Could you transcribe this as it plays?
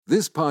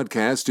This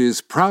podcast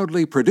is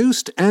proudly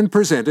produced and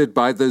presented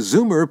by the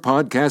Zoomer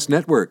Podcast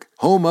Network,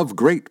 home of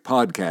great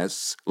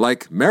podcasts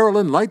like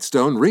Marilyn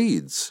Lightstone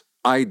Reads,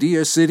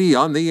 Idea City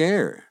on the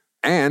Air,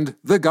 and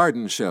The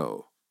Garden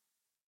Show.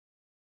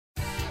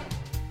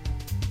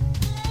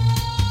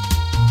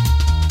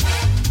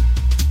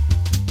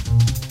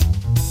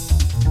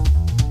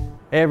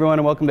 Hey everyone,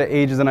 and welcome to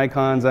Ages and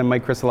Icons. I'm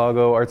Mike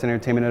Crisolago, Arts and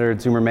Entertainment Editor at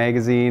Zoomer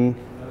Magazine.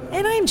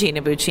 And I'm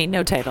Gina Bucci.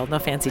 No title, no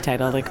fancy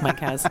title like Mike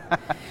has.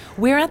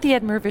 We're at the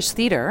Ed Mirvish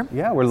Theatre.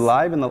 Yeah, we're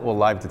live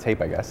live to tape,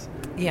 I guess.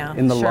 Yeah,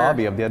 in the sure.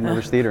 lobby of the Ed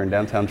Mirvish Theatre in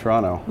downtown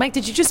Toronto. Mike,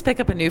 did you just pick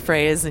up a new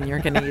phrase and you're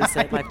going to use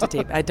it live to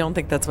tape? I don't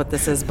think that's what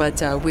this is, but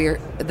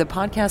the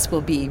podcast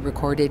will be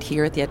recorded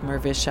here at the Ed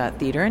Mirvish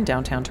Theatre in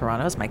downtown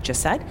Toronto, as Mike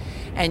just said,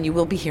 and you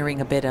will be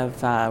hearing a bit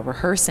of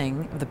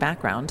rehearsing of the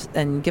background.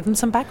 And give them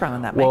some background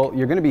on that, Mike. Well,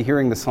 you're going to be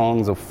hearing the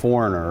songs of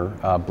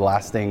Foreigner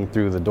blasting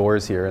through the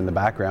doors here in the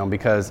background,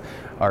 because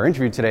our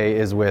interview today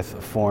is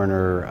with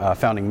Foreigner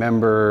founding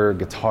member,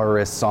 guitarist,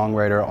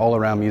 songwriter,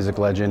 all-around music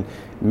legend,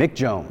 Mick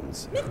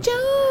Jones. Mick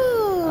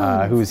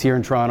Jones! Who's here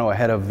in Toronto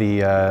ahead of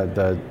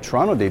the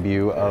Toronto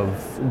debut of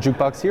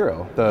Jukebox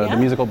Hero, the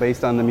musical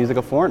based on the music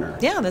of Foreigner.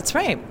 Yeah, that's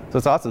right. So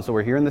it's awesome. So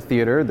we're here in the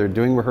theater. They're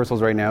doing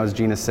rehearsals right now, as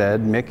Gina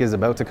said. Mick is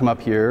about to come up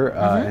here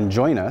and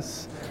join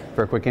us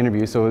for a quick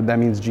interview. So that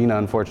means Gina,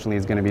 unfortunately,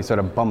 is going to be sort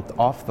of bumped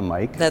off the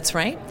mic. That's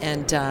right.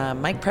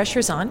 And mic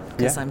pressure's on,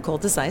 because I'm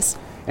cold as ice.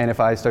 And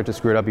if I start to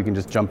screw it up, you can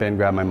just jump in,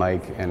 grab my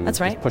mic, and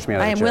That's right. just push me out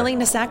of the I am chair. willing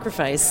to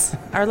sacrifice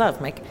our love,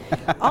 Mike.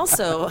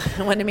 Also,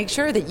 I want to make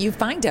sure that you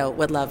find out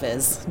what love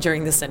is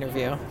during this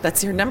interview.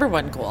 That's your number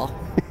one goal.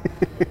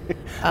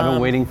 I've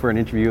been waiting for an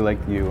interview like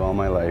you all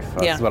my life.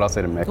 That's what I'll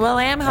say to Mick. Well,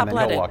 I am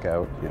hot-blooded. And then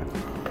he'll walk out.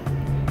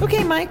 Yeah.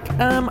 Okay, Mike,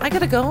 I got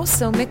to go,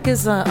 so Mick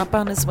is up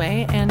on his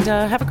way, and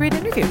have a great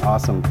interview.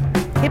 Awesome.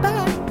 Okay,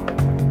 bye.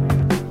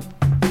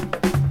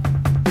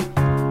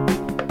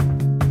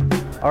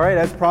 All right,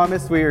 as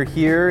promised, we are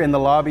here in the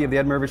lobby of the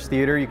Ed Mirvish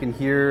Theatre. You can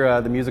hear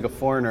the music of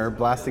Foreigner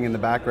blasting in the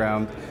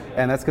background,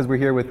 and that's because we're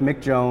here with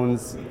Mick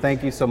Jones.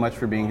 Thank you so much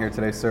for being here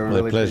today, sir. My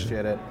really pleasure.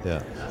 Appreciate it.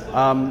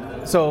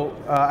 Yeah. So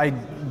I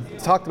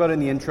talked about it in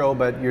the intro,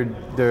 but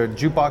the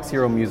Jukebox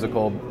Hero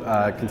musical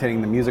containing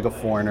the music of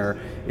Foreigner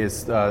is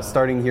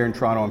starting here in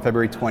Toronto on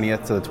February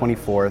 20th to the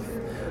 24th.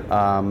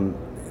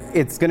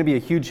 It's going to be a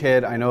huge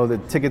hit. I know the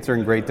tickets are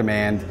in great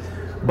demand.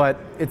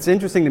 But it's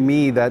interesting to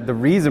me that the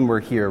reason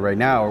we're here right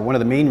now, or one of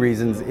the main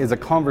reasons, is a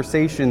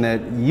conversation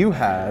that you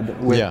had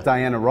with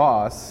Diana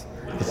Ross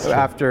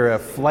after a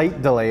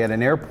flight delay at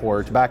an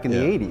airport back in the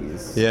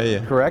 80s.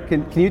 Yeah. Correct?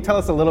 Can you tell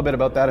us a little bit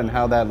about that and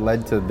how that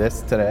led to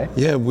this today?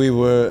 Yeah, we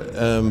were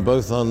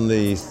both on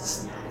the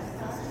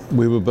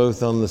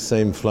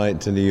same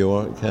flight to New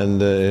York,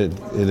 and it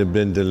had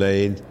been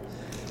delayed,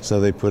 so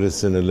they put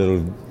us in a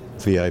little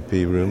VIP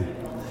room,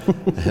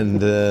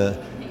 and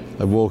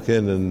I walk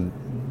in and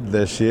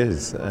there she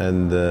is,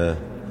 and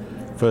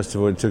first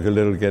of all, it took a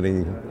little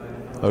getting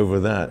over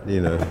that,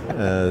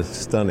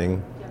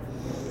 stunning,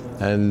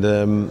 and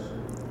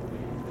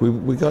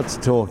we got to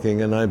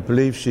talking, and I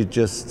believe she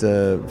just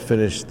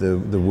finished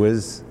the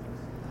Wiz,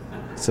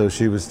 so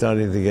she was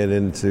starting to get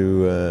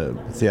into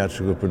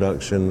theatrical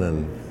production,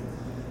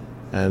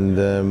 and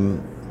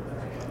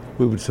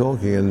we were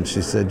talking, and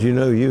she said,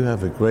 you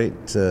have a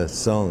great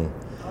song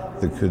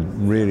that could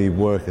really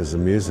work as a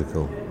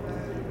musical,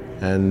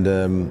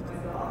 and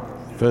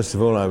first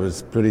of all, I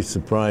was pretty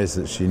surprised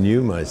that she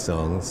knew my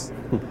songs.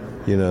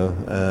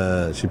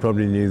 She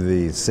probably knew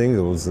the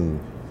singles,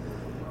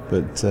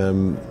 but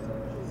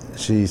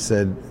she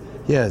said,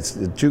 "It's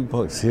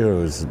Jukebox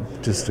Hero is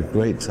just a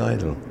great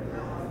title.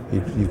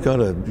 You've got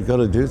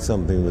to do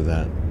something with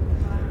that."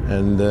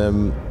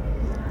 And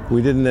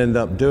we didn't end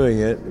up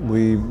doing it.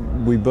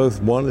 We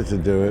both wanted to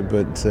do it,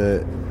 but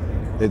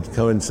it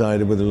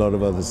coincided with a lot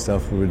of other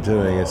stuff we were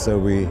doing, so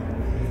we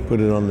put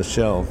it on the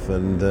shelf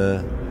and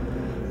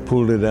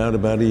pulled it out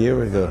about a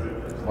year ago.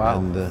 Wow.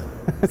 And,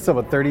 so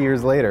about 30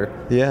 years later.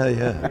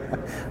 Yeah.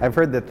 I've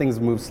heard that things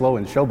move slow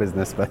in show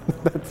business, but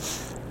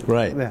that's...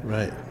 Right.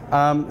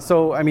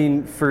 So, I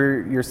mean,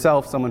 for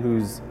yourself, someone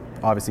who's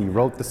obviously you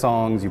wrote the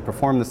songs, you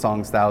performed the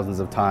songs thousands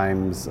of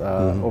times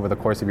over the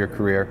course of your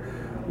career,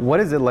 what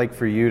is it like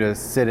for you to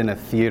sit in a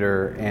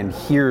theater and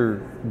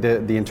hear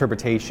the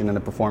interpretation and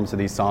the performance of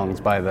these songs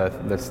by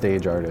the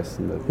stage artists?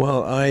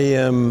 Well,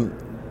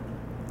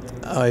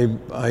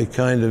 I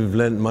kind of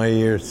lent my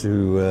ear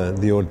to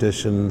the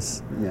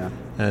auditions,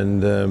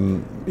 and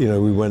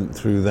we went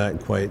through that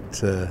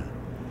quite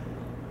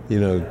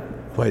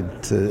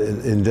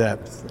in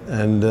depth.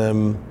 And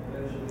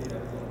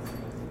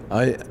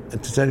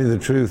to tell you the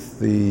truth,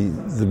 the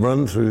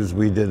run-throughs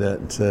we did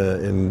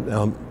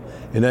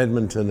in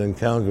Edmonton and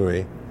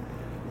Calgary,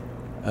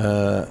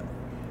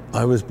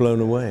 I was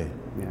blown away.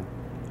 Yeah.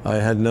 I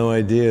had no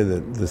idea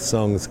that the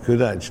songs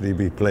could actually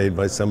be played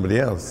by somebody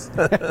else.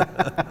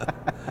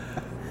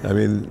 I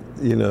mean,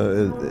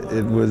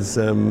 it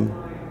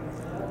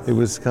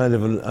was kind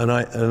of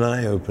an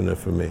eye-opener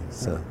for me.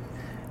 So.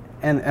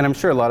 And I'm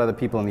sure a lot of the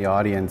people in the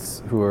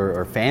audience who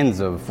are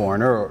fans of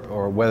Foreigner,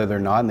 or whether they're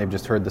not and they've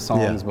just heard the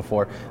songs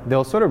before,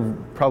 they'll sort of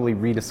probably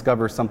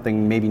rediscover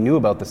something maybe new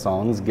about the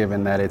songs,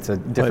 given that it's a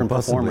different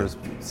performers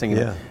singing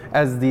them.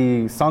 As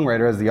the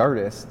songwriter, as the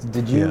artist,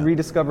 did you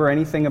rediscover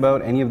anything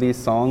about any of these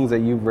songs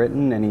that you've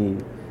written? Any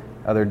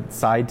other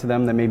side to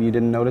them that maybe you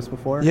didn't notice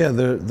before? Yeah,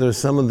 there's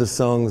some of the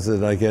songs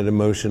that I get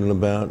emotional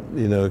about,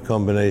 a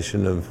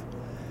combination of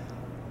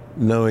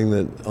knowing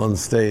that on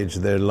stage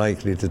they're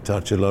likely to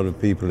touch a lot of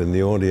people in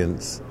the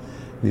audience.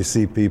 You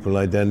see people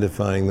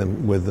identifying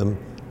them with them,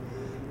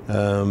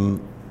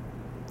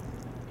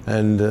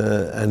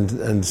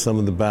 and some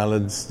of the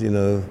ballads,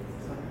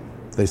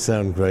 they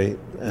sound great.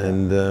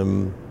 And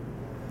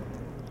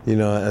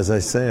as I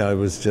say, I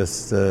was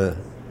just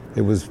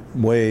it was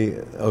way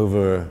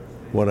over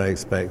what I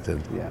expected.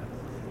 Yeah.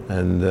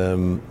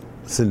 And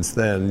since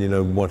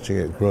then, watching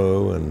it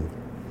grow and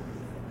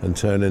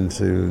turn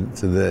into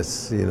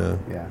this,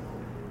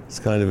 it's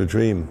kind of a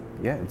dream.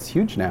 Yeah, it's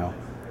huge now.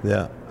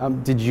 Yeah.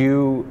 Did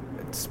you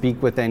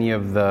speak with any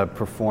of the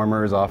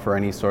performers, offer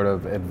any sort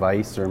of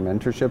advice or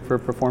mentorship for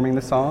performing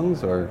the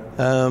songs, or?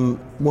 No,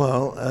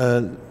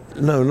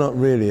 not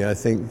really. I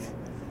think,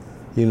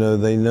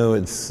 they know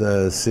it's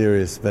a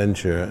serious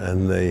venture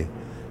and they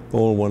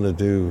all want to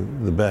do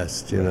the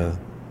best,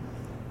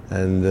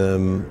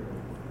 And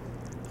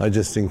I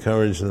just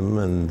encourage them,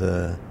 and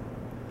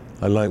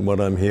I like what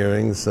I'm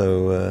hearing,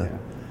 so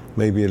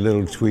maybe a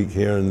little tweak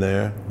here and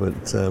there, but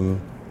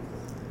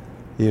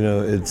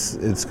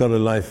it's got a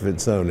life of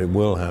its own. It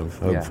will have,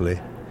 hopefully.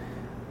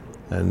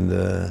 Yeah. And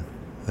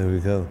there we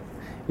go.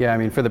 Yeah, I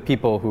mean, for the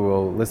people who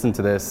will listen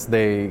to this,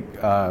 they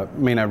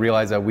may not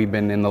realize that we've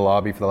been in the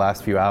lobby for the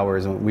last few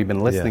hours, and we've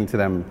been listening to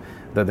them,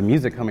 the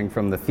music coming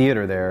from the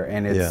theater there,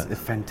 and it's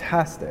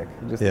fantastic.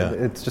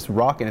 It's just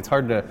rocking. It's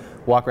hard to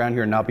walk around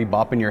here and not be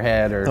bopping your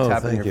head or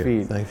tapping your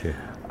feet. Thank you.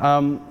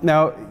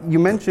 Now, you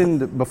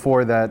mentioned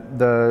before that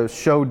the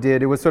show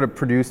it was sort of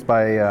produced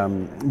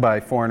by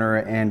Foreigner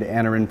and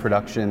Anarin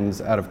Productions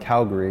out of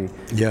Calgary.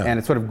 Yeah. And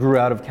it sort of grew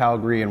out of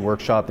Calgary and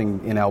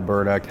workshopping in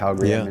Alberta,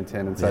 Calgary,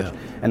 Edmonton and such.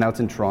 And now it's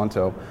in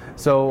Toronto.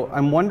 So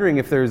I'm wondering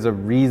if there's a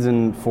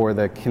reason for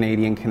the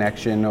Canadian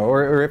connection,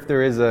 or if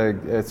there is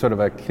a sort of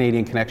a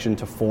Canadian connection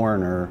to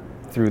Foreigner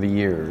through the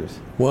years.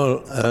 Well,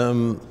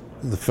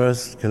 the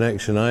first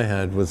connection I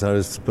had was I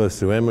was supposed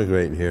to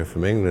emigrate here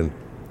from England.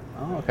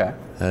 Oh, okay.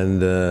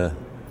 And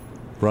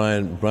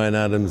Bryan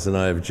Adams and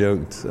I have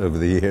joked over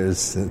the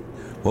years,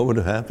 what would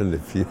have happened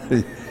if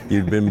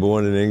you'd been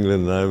born in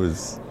England and I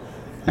was,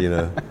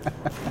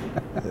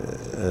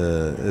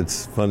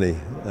 it's funny.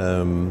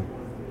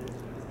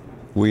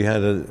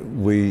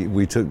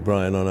 We took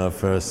Bryan on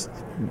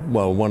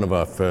one of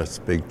our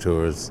first big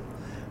tours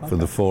for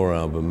the 4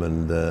 album,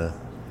 and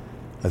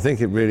I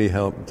think it really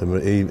helped him.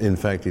 In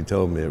fact, he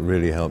told me it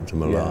really helped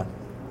him a lot.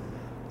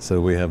 So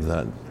we have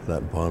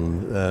that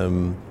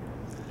bond.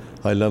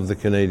 I love the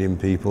Canadian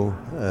people.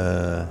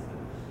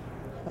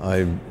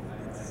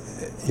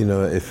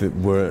 If it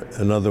were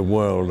another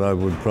world, I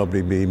would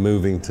probably be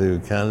moving to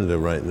Canada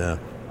right now,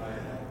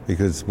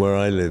 because where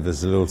I live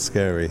is a little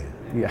scary.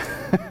 Yeah.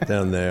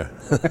 Down there.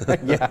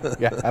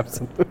 yeah,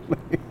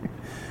 absolutely.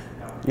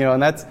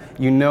 And that's, that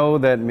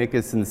Mick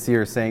is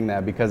sincere saying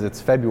that, because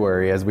it's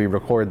February as we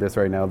record this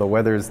right now. The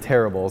weather is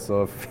terrible,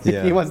 so if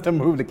he wants to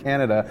move to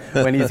Canada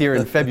when he's here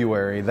in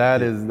February,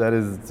 that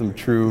is some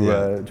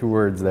true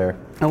words there.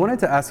 I wanted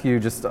to ask you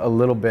just a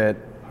little bit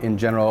in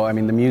general. I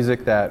mean, the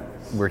music that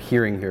we're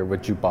hearing here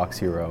with Jukebox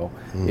Hero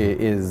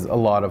is a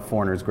lot of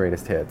Foreigner's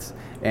greatest hits.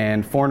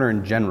 And Foreigner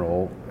in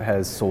general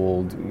has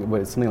sold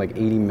something like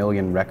 80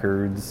 million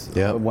records,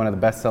 one of the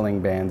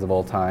best-selling bands of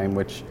all time,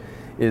 which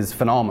is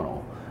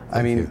phenomenal.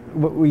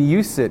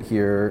 You sit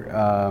here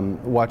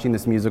watching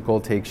this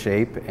musical take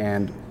shape,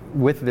 and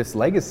with this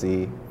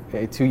legacy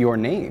to your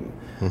name.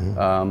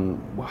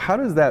 How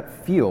does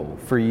that feel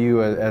for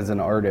you as an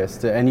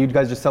artist? And you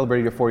guys just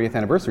celebrated your 40th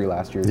anniversary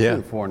last year,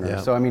 too, Foreigner. Yeah.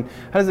 So,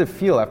 how does it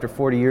feel after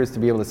 40 years to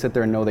be able to sit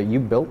there and know that you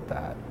built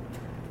that?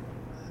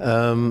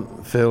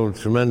 Feel a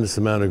tremendous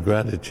amount of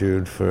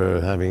gratitude for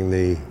having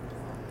the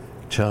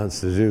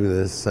chance to do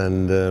this,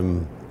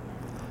 and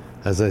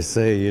as I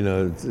say, I'd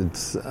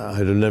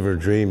have never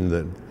dreamed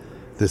that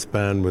this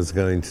band was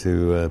going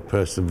to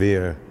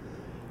persevere,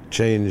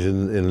 change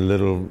in a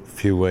little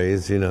few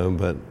ways,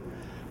 but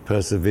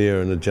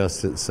persevere and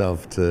adjust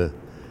itself to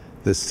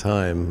this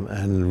time,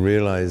 and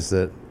realize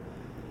that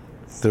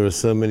there are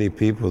so many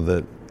people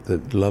that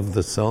love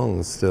the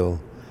songs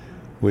still.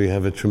 We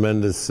have a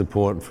tremendous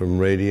support from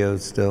radio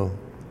still.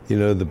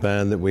 The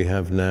band that we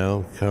have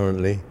now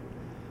currently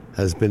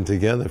has been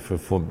together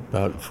for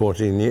about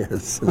 14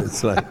 years.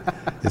 It's like,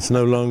 it's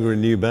no longer a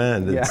new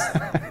band. It's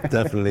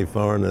definitely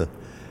Foreigner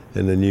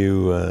in a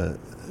new,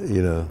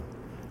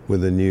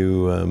 with a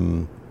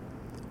new,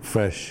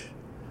 fresh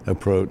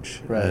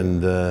approach,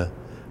 and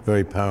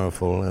very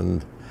powerful.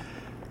 And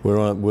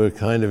we're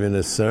kind of in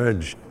a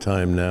surge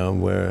time now,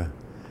 where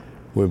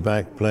we're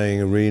back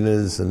playing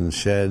arenas and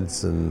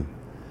sheds, and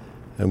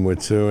we're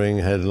touring,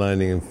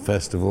 headlining in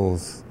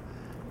festivals.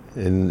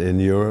 in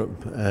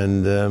Europe,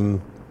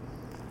 and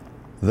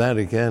that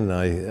again,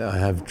 I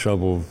have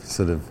trouble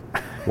sort of,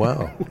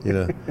 wow, you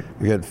know,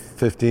 you get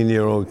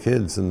 15-year-old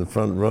kids in the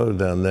front row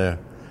down there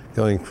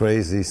going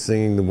crazy,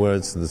 singing the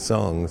words to the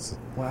songs.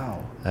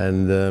 Wow.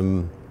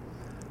 And,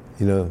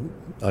 you know,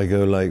 I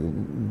go like,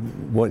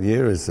 what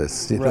year is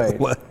this? You know, Right.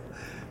 what?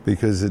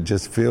 Because it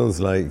just feels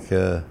like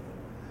the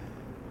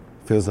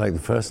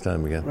first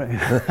time again.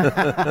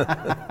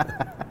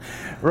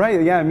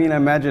 Right, yeah, I mean, I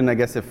imagine, I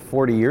guess if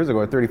 40 years ago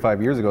or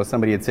 35 years ago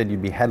somebody had said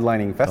you'd be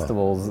headlining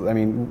festivals, I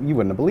mean, you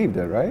wouldn't have believed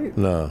it, right?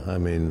 No, I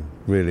mean,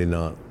 really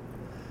not.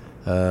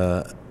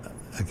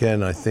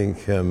 Again, I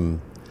think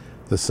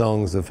the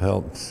songs have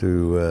helped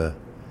to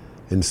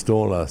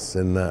install us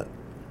in that,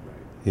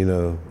 you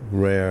know,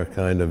 rare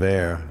kind of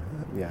air.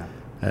 Yeah.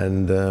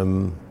 And,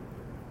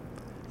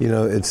 you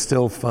know, it's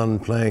still fun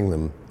playing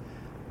them.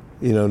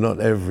 You know, not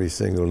every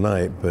single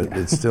night, but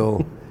it's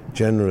still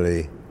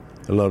generally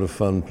a lot of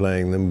fun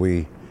playing them.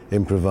 We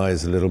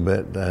improvise a little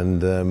bit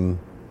and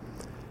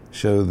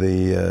show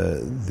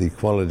the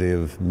quality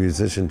of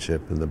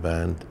musicianship in the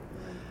band.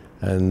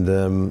 And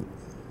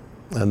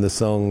the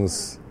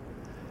songs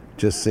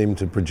just seem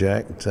to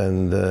project,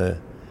 and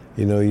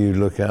you know, you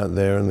look out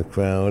there in the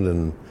crowd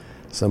and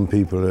some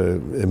people are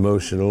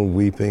emotional,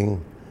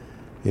 weeping.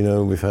 You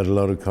know, we've had a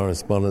lot of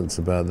correspondence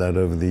about that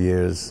over the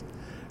years,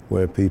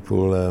 where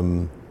people,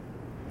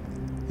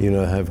 you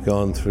know, have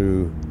gone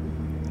through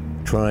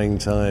trying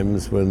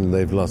times when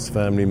they've lost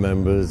family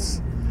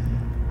members,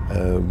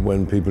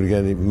 when people are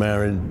getting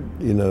married,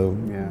 you know,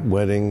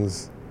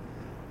 weddings.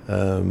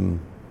 And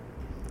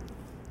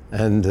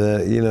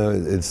you know,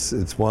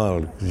 it's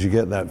wild because you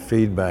get that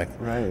feedback,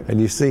 Right.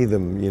 and you see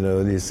them, you know,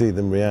 and you see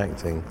them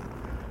reacting,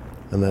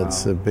 and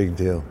that's a big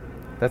deal.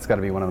 That's got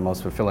to be one of the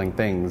most fulfilling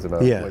things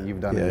about what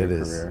you've done in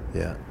your career.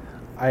 Yeah.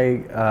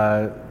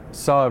 I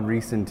saw a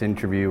recent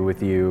interview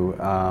with you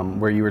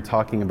where you were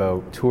talking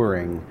about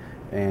touring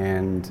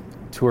and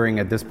touring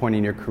at this point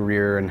in your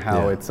career and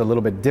how it's a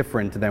little bit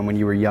different than when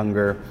you were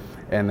younger,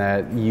 and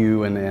that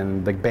you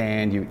and the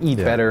band, you eat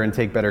better and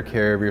take better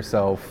care of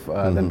yourself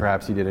than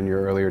perhaps you did in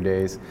your earlier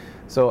days.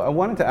 So I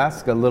wanted to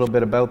ask a little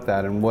bit about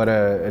that and what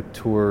a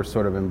tour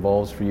sort of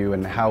involves for you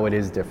and how it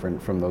is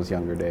different from those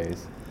younger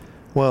days.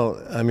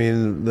 Well, I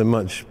mean, they're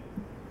much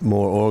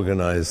more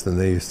organized than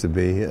they used to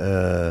be.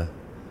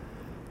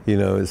 You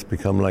know, it's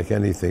become like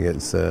anything.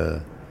 It's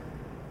a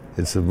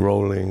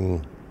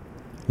rolling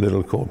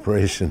little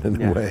corporation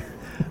in a way,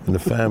 and a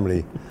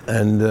family.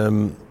 And,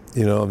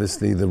 you know,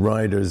 obviously the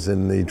riders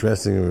in the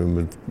dressing room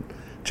have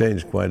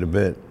changed quite a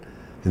bit.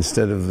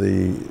 Instead of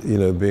you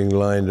know, being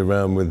lined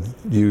around with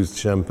used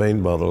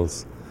champagne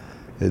bottles,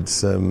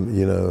 it's,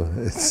 you know,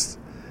 it's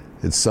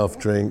soft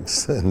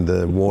drinks and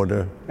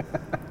water.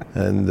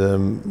 And,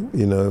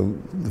 you know,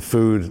 the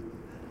food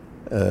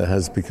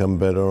has become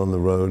better on the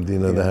road. You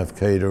know, they have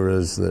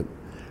caterers that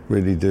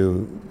really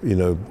do, you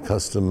know,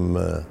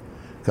 customize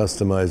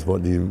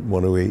what you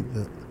want to eat.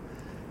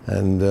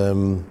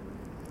 And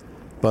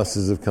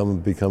buses have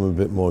become a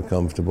bit more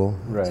comfortable,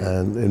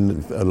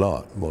 and a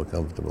lot more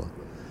comfortable.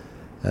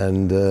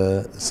 And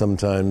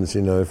sometimes,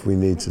 you know, if we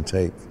need to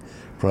take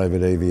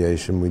private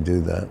aviation, we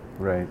do that.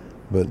 Right.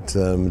 But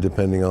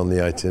depending on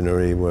the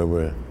itinerary where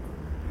we're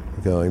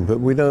going, but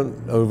we don't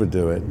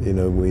overdo it. You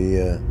know, we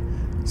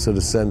sort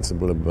of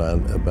sensible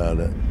about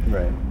it.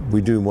 Right.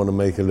 We do want to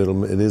make a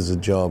little. It is a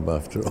job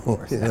after all,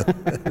 you know,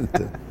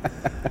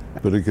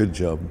 but a good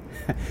job.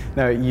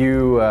 Now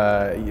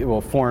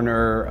well,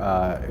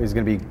 Foreigner is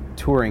going to be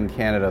touring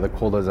Canada, the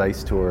Cold as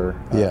Ice tour,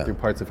 through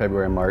parts of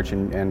February and March,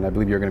 and I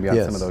believe you're going to be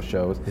on some of those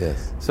shows.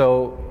 Yes.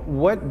 So,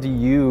 what do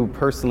you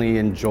personally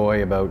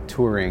enjoy about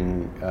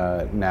touring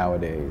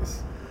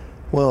nowadays?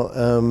 Well,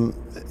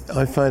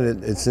 I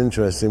find it's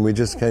interesting. We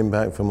just came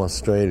back from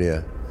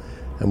Australia,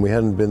 and we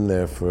hadn't been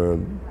there for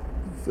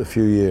a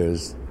few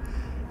years,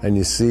 and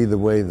you see the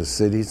way the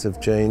cities have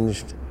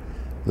changed,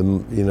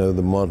 you know,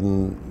 the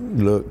modern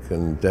look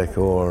and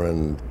decor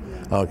and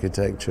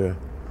architecture.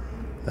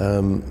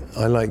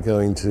 I like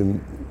going to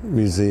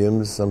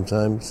museums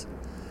sometimes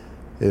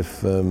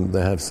if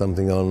they have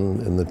something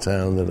on in the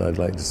town that I'd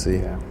like to see.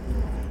 Yeah.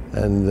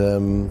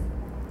 And,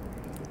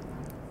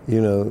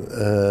 you know,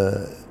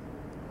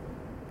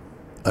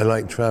 I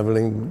like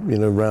traveling, you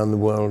know, around the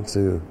world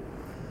to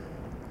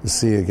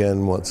see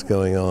again what's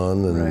going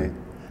on. And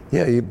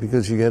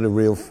because you get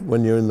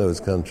when you're in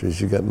those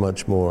countries, you get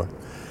much more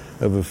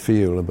of a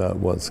feel about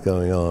what's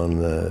going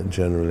on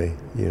generally,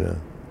 you know.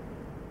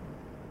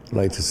 I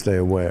like to stay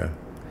aware.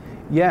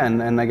 Yeah,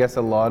 and I guess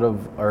a lot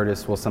of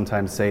artists will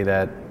sometimes say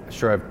that,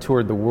 sure, I've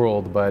toured the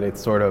world, but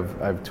it's sort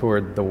of, I've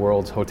toured the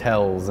world's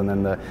hotels, and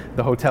then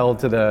the hotel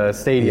to the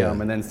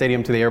stadium, and then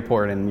stadium to the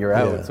airport, and you're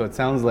out. Yeah. So it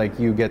sounds like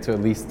you get to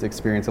at least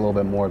experience a little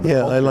bit more of the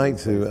culture. I like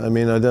to. I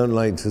mean, I don't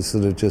like to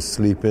sort of just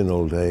sleep in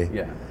all day.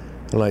 Yeah.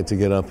 I like to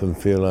get up and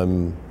feel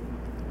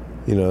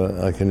you know,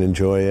 I can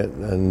enjoy it,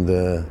 and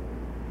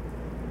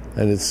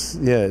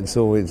it's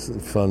always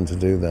fun to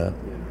do that.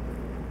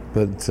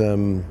 But,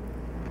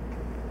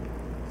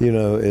 you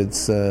know,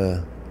 it's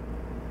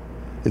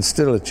it's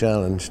still a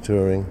challenge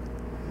touring.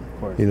 Of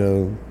course. You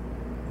know,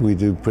 we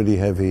do pretty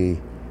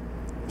heavy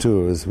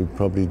tours. We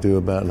probably do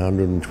about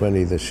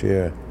 120 this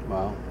year.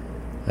 Wow.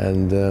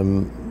 And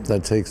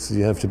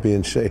you have to be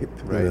in shape.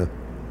 Right. You know?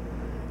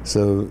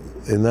 So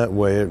in that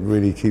way, it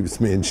really keeps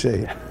me in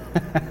shape.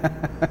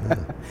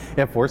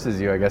 Yeah, it forces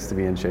you, I guess, to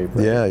be in shape.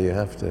 Right? Yeah, you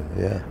have to,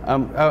 yeah.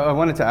 I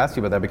wanted to ask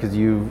you about that because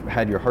you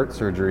had your heart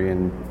surgery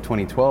in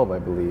 2012, I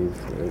believe.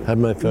 Had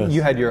my first.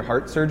 You had your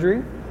heart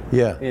surgery?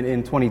 Yeah.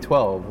 In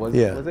 2012, was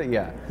it?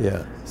 Yeah.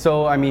 Yeah.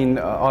 So, I mean,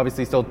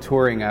 obviously still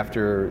touring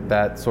after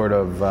that sort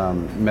of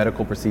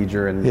medical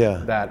procedure and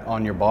that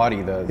on your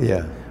body,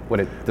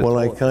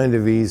 I kind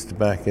of eased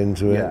back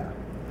into it.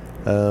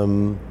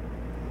 Yeah.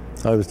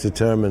 I was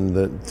determined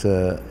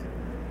that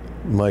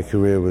my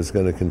career was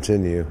going to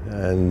continue,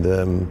 and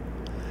a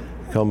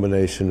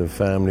combination of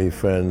family,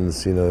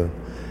 friends, you know,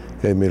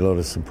 gave me a lot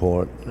of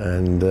support.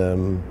 And,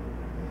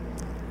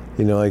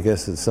 you know, I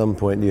guess at some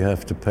point you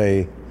have to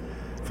pay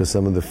for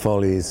some of the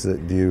follies that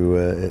you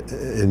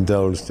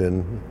indulged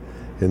in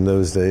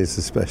those days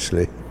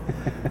especially.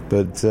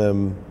 But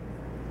the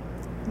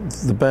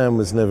band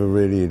was never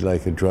really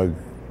like a drug,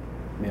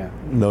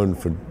 known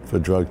for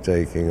drug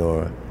taking,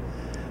 or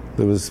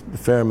there was a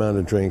fair amount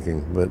of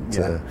drinking, but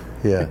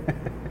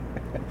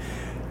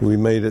we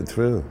made it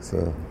through.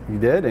 So you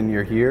did, and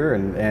you're here,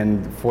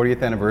 and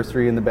 40th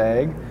anniversary in the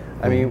bag.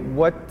 I mean,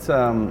 what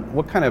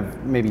kind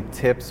of maybe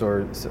tips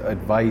or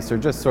advice or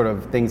just sort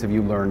of things have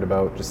you learned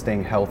about just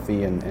staying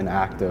healthy and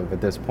active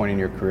at this point in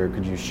your career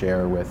could you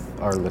share with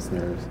our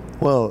listeners?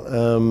 Well,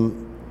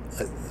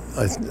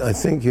 I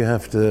think you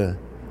have to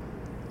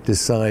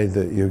decide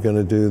that you're going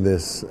to do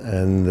this,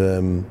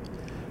 and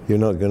you're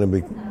not going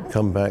to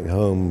come back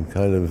home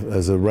kind of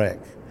as a wreck.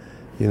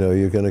 You know,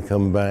 you're going to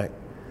come back.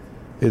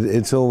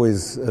 It's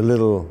always a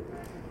little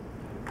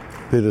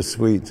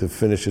bittersweet to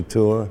finish a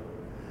tour.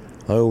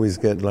 I always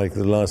get like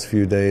the last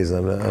few days,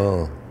 I'm like,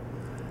 oh,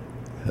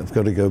 I've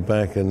got to go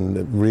back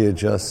and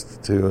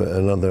readjust to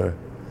another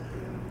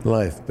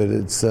life. But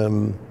it's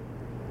all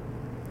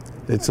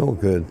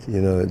good,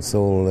 you know, it's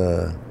all,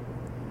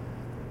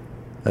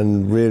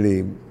 and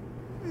really,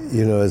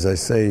 you know, as I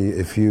say,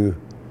 if you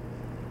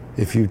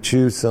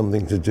choose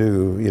something to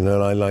do, you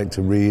know, I like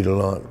to read a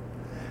lot,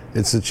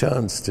 it's a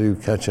chance to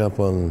catch up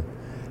on,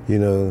 you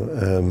know,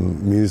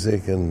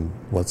 music and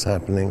what's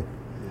happening.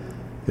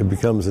 It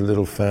becomes a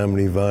little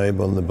family vibe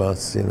on the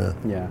bus, you know.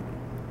 Yeah.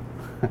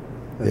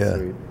 That's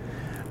sweet.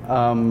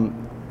 I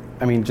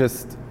mean,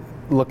 just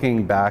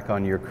looking back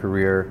on your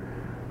career,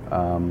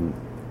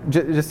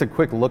 just a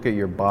quick look at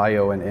your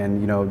bio and,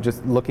 you know,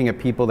 just looking at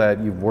people that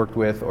you've worked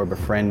with or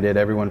befriended,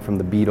 everyone from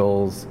the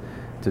Beatles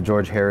to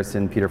George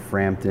Harrison, Peter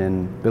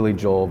Frampton, Billy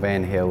Joel,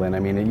 Van Halen. I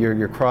mean,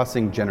 you're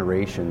crossing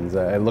generations.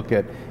 I look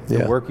at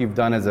the work you've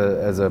done as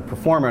a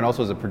performer and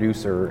also as a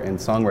producer and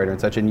songwriter and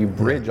such, and you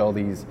bridge all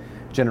these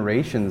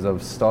generations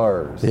of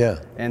stars. Yeah.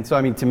 And so,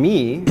 I mean, to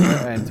me,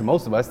 and to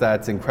most of us,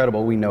 that's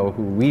incredible. We know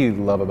who we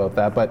love about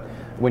that. But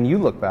when you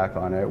look back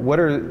on it, what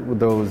are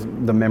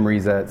the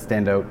memories that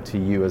stand out to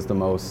you as the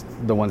ones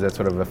that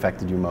sort of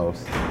affected you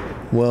most?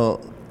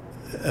 Well,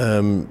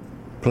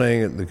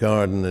 playing at the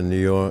Garden in New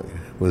York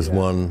was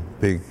one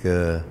big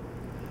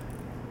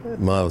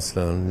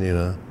milestone, you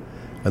know.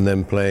 And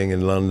then playing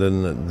in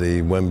London at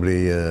the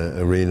Wembley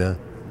Arena,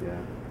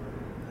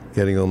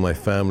 getting all my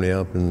family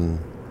up and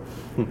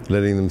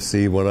letting them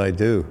see what I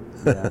do.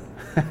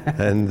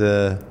 And,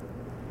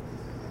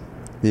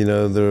 you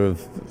know, there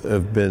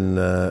have been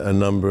a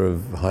number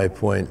of high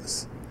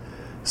points,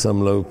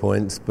 some low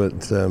points,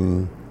 but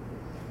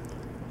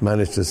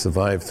managed to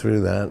survive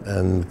through that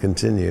and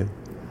continue.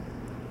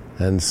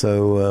 And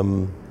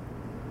so,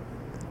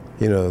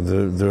 you know,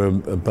 there are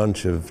a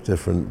bunch of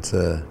different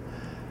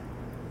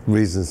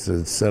reasons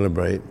to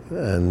celebrate,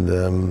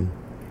 and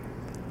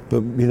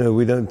but, you know,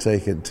 we don't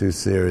take it too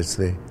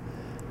seriously.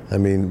 I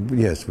mean,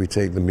 yes, we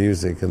take the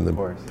music and the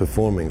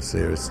performing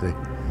seriously,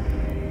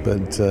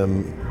 but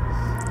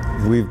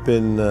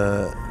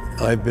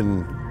I've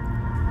been,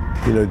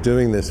 you know,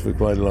 doing this for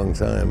quite a long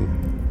time,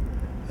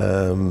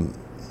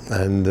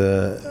 and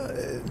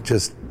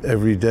just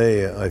every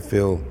day I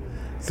feel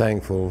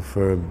thankful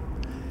for,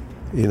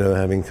 you know,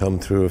 having come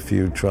through a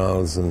few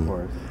trials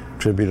and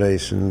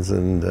tribulations,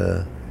 and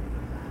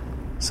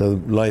so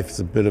life's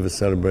a bit of a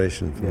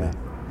celebration for me.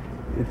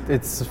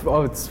 It's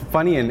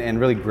funny and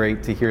really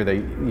great to hear that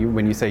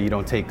when you say you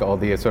don't take all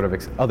the sort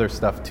of other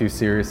stuff too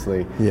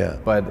seriously. Yeah.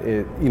 But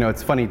you know,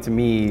 it's funny to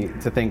me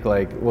to think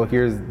like, well,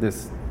 here's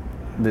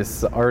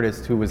this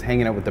artist who was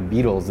hanging out with the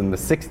Beatles in the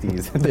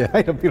 '60s at the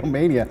height of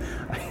Beatlemania.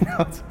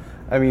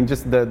 I mean,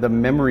 just the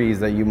memories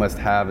that you must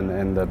have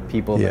and the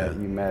people that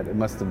you met. It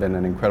must have been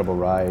an incredible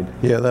ride.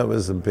 Yeah, that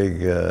was a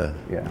big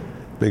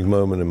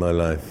moment in my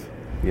life.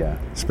 Yeah.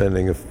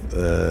 Spending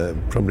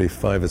probably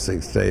 5 or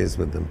 6 days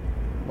with them.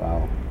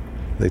 Wow.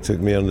 They took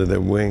me under their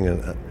wing,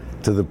 and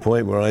to the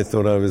point where I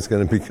thought I was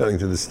going to be going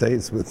to the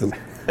States with them.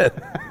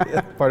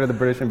 Part of the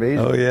British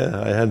invasion. Oh yeah,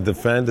 I had the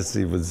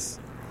fantasy was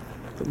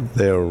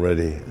there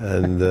already,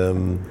 and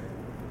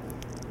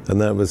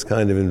And that was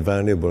kind of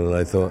invaluable. And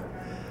I thought,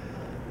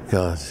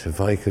 gosh,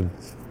 if I could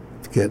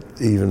get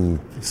even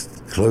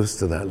close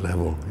to that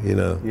level, you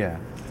know. Yeah.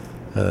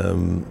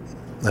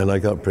 And I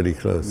got pretty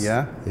close.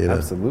 Yeah, you know?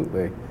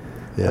 absolutely.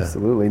 Yeah.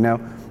 Absolutely. Now,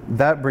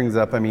 that brings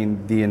up, I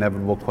mean, the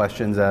inevitable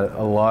questions that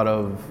a lot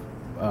of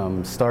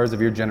stars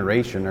of your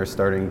generation are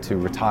starting to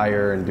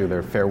retire and do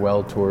their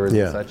farewell tours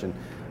and such. And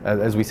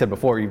as we said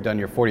before, you've done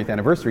your 40th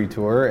anniversary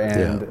tour,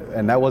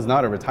 and that was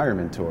not a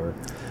retirement tour.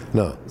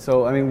 No.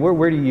 So, I mean,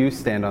 where do you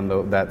stand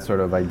on that sort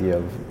of idea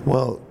of?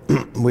 Well,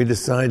 we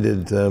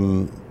decided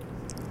to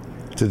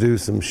do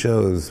some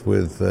shows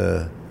with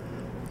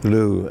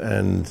Lou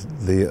and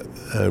the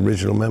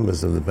original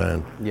members of the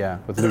band. Yeah,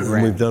 with Lou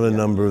Gramm. We've done a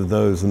number of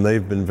those, and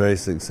they've been very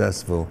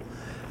successful.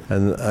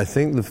 And I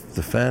think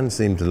the fans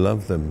seem to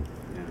love them.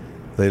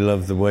 They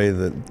love the way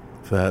that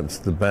perhaps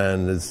the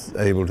band is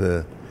able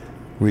to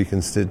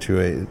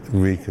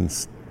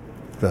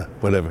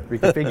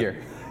reconfigure.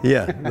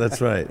 Yeah, that's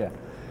right.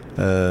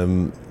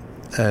 And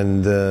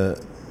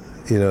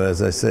you know,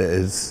 as I said,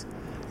 it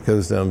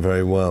goes down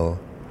very well.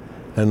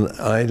 And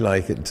I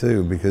like it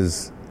too,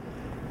 because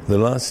the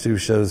last two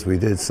shows we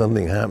did,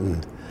 something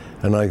happened,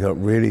 and I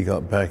really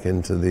got back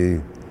into the,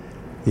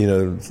 you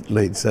know,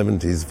 late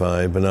 70s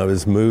vibe, and I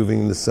was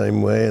moving the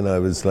same way, and I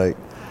was like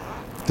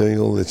doing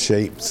all the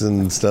shapes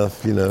and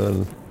stuff, you know,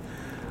 and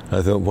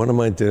I thought, what am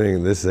I doing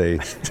at this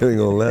age, doing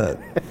all that?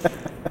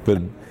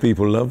 But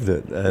people loved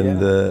it,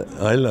 and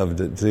I loved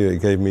it too.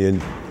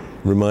 It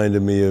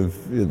reminded me of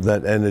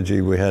that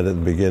energy we had at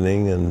the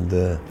beginning,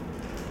 and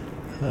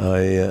I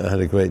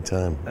had a great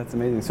time. That's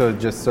amazing. So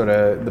just sort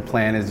of the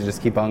plan is to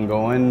just keep on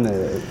going,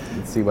 and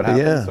see what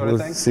happens, yeah, sort of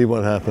we'll thing? see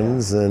what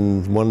happens,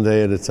 and one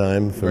day at a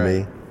time for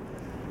me.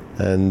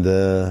 And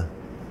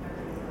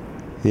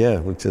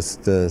we'll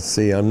just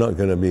see. I'm not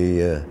going to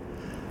be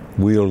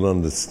wheeled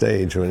on the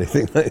stage or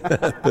anything like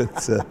that,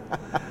 but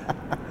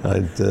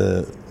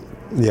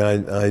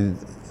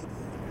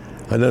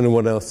I don't know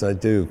what else I'd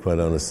do, quite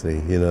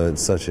honestly. You know,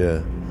 it's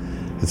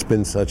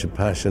been such a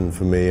passion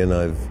for me, and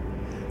I've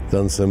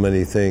done so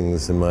many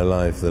things in my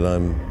life that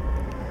I'm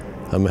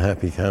a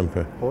happy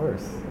camper. Of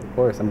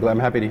course. I'm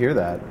happy to hear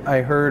that.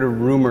 I heard a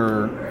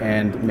rumor,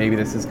 and maybe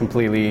this is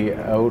completely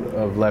out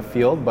of left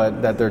field,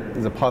 but that there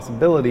is a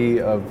possibility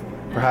of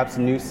perhaps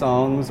new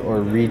songs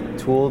or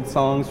retooled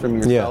songs from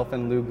yourself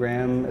and Lou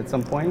Gramm at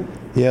some point?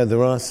 Yeah,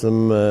 there are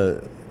some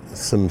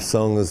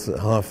songs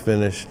half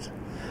finished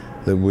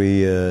that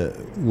we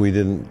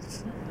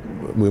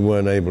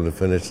weren't able to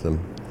finish them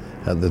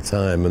at the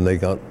time, and they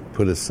got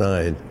put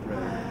aside.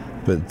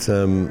 But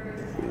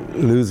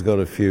Lou's got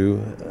a few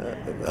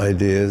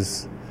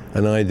ideas,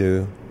 and I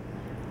do,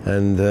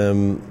 and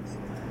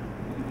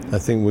I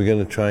think we're going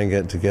to try and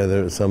get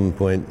together at some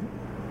point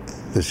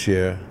this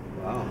year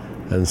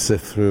and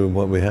sift through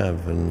what we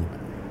have, and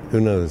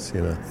who knows,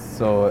 you know.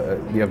 So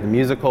you have the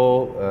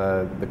musical,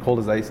 the Cold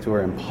as Ice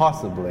tour, and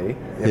possibly,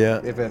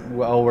 if it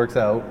all works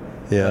out,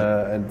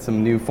 and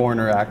some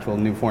actual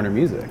new Foreigner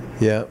music.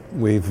 Yeah,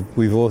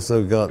 we've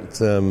also got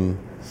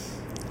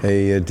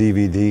a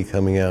DVD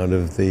coming out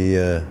of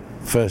the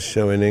first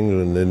show in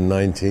England in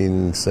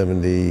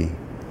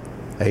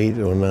 1978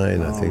 or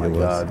 9, I think it was.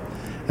 God.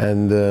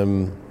 And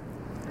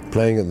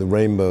playing at the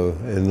Rainbow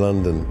in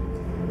London.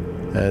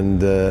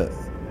 And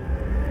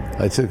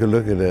I took a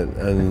look at it,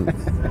 and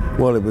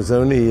well, it was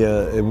only,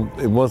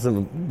 it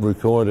wasn't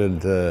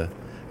recorded, it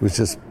was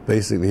just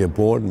basically a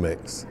board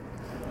mix.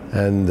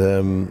 And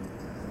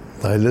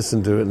I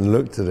listened to it and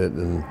looked at it,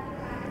 and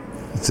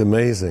it's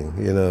amazing,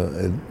 you know.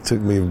 It took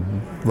me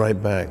right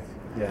back.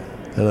 Yeah.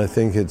 And I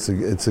think it's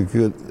a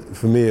good,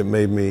 for me it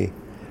made me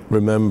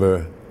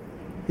remember,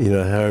 you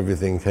know, how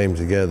everything came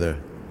together.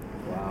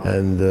 Wow.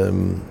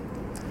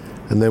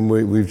 And then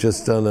we've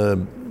just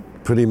done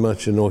pretty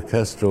much an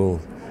orchestral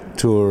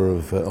tour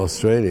of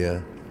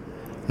Australia,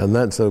 and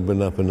that's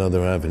opened up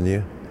another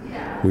avenue.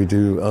 We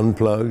do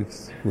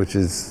Unplugged, which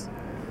is,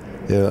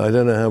 you know, I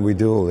don't know how we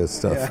do all this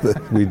stuff,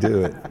 but we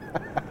do it.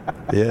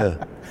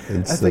 Yeah.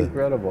 That's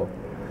incredible.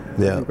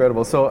 Yeah. That's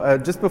incredible. So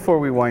just before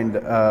we wind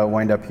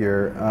up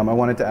here, I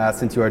wanted to ask,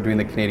 since you are doing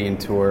the Canadian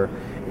tour,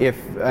 if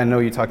I know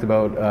you talked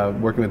about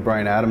working with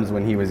Bryan Adams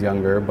when he was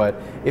younger, but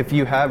if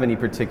you have any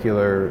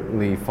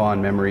particularly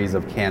fond memories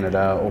of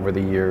Canada over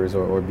the years,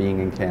 or being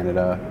in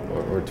Canada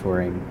or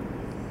touring.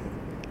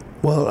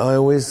 Well, I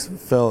always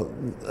felt,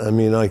 I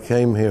mean, I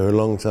came here a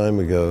long time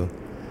ago,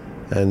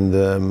 and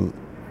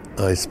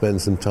I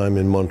spent some time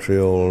in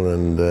Montreal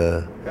and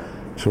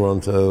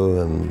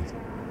Toronto, and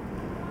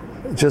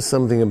just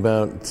something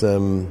about,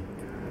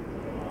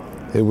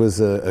 it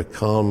was a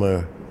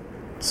calmer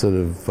sort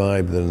of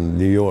vibe than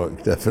New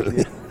York,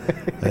 definitely.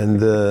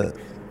 And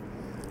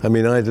I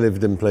mean, I'd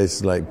lived in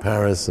places like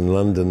Paris and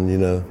London, you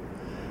know,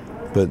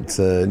 but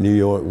New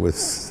York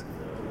was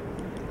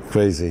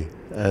crazy.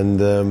 And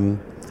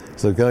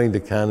so going to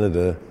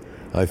Canada,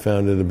 I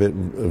found it a bit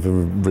of a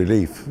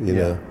relief, you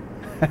know.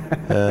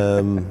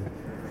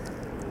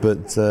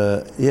 But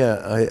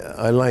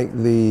I like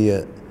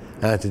the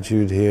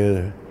attitude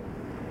here.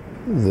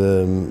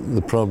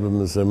 the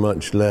problems are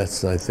much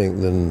less, I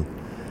think, than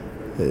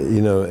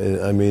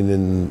I mean,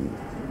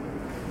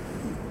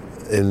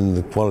 in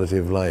the quality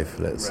of life,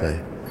 let's say.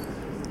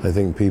 I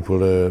think people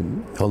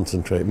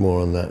concentrate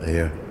more on that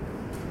here,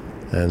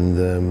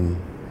 and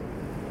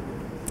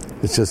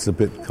it's just a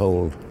bit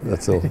cold.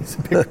 That's all. It's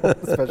a bit cold,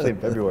 especially in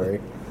February.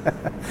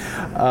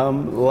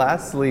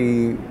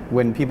 Lastly,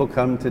 when people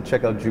come to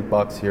check out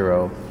Jukebox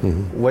Hero,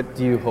 what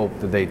do you hope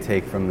that they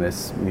take from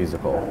this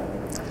musical?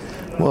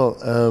 Well,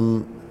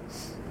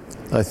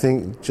 I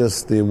think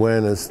just the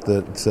awareness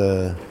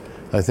that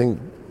I think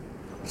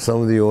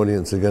some of the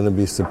audience are going to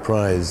be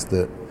surprised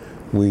that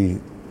we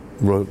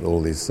wrote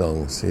all these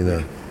songs,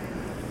 and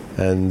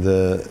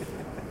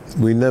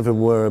we never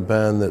were a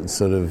band that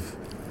sort of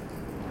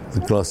the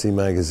glossy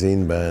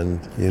magazine band,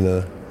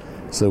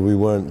 so we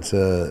weren't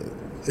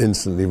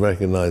instantly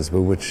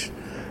recognizable, which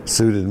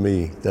suited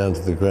me down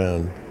to the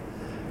ground.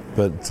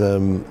 But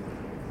and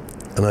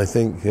I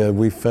think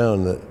we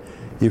found that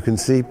you can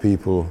see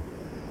people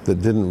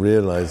that didn't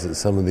realize that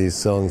some of these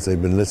songs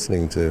they've been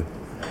listening to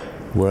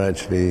were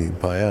actually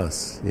by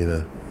us,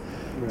 Right.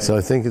 So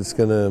I think it's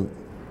going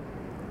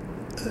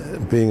to,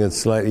 being a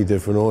slightly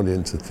different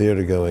audience, a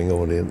theater-going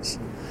audience,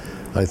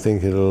 I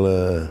think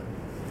it'll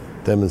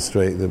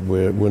demonstrate that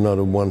we're not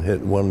a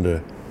one-hit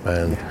wonder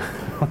band.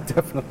 Yeah,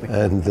 definitely.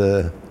 And,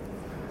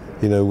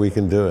 we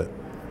can do it.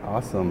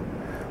 Awesome.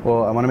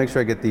 Well, I want to make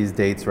sure I get these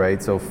dates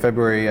right. So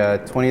February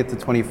 20th to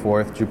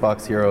 24th,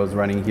 Jukebox Hero is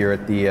running here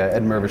at the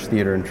Ed Mirvish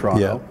Theatre in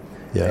Toronto.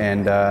 Yeah.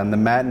 And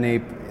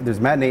the there's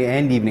matinee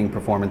and evening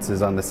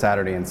performances on the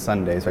Saturday and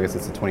Sunday. So I guess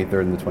it's the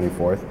 23rd and the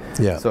 24th.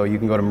 Yeah. So you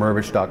can go to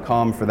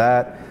mirvish.com for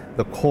that.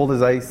 The Cold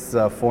as Ice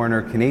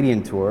Foreigner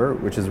Canadian Tour,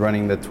 which is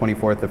running the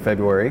 24th of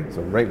February.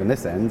 So right when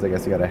this ends, I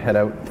guess you got to head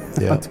out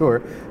on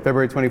tour.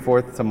 February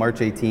 24th to March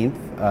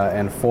 18th,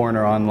 and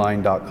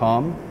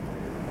foreigneronline.com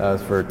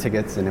for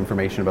tickets and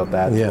information about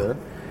that tour.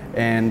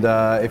 And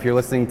if you're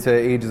listening to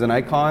Ages and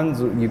Icons,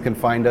 you can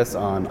find us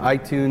on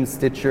iTunes,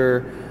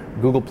 Stitcher,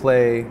 Google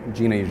Play.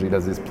 Gina usually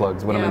does these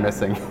plugs. What am I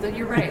missing?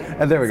 You're right.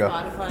 And there we go.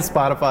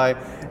 Spotify.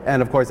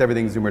 And of course,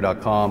 everything's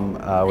Zoomer.com.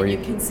 Where you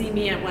can see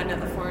me at one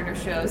of the Foreigner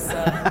shows,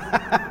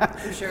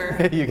 for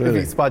sure. You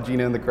can spot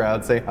Gina in the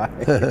crowd, say hi.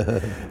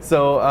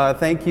 So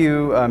thank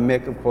you,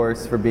 Mick, of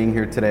course, for being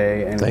here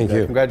today. And thank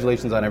you.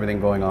 Congratulations on everything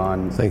going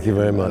on. Thank you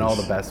very much. And all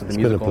the best with the it's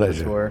musical been a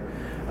pleasure. tour.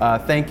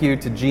 Thank you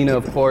to Gina,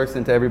 of course,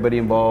 and to everybody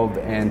involved,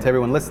 and to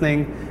everyone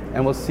listening.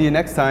 And we'll see you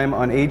next time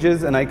on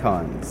Ages and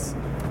Icons.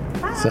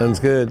 Bye. Sounds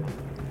good.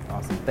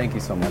 Awesome. Thank you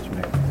so much,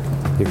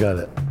 Mick. You got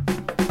it.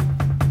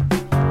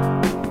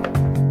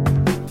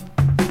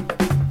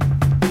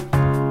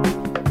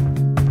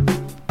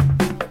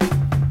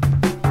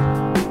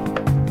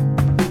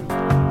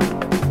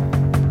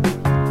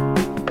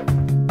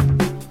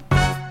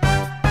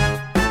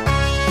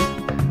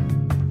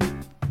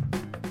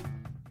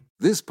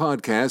 This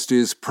podcast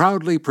is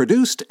proudly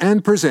produced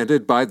and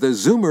presented by the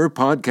Zoomer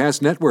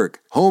Podcast Network,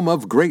 home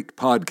of great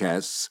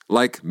podcasts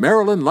like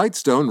Marilyn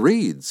Lightstone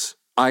Reads,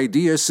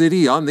 Idea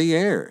City on the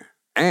Air,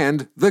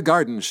 and The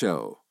Garden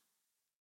Show.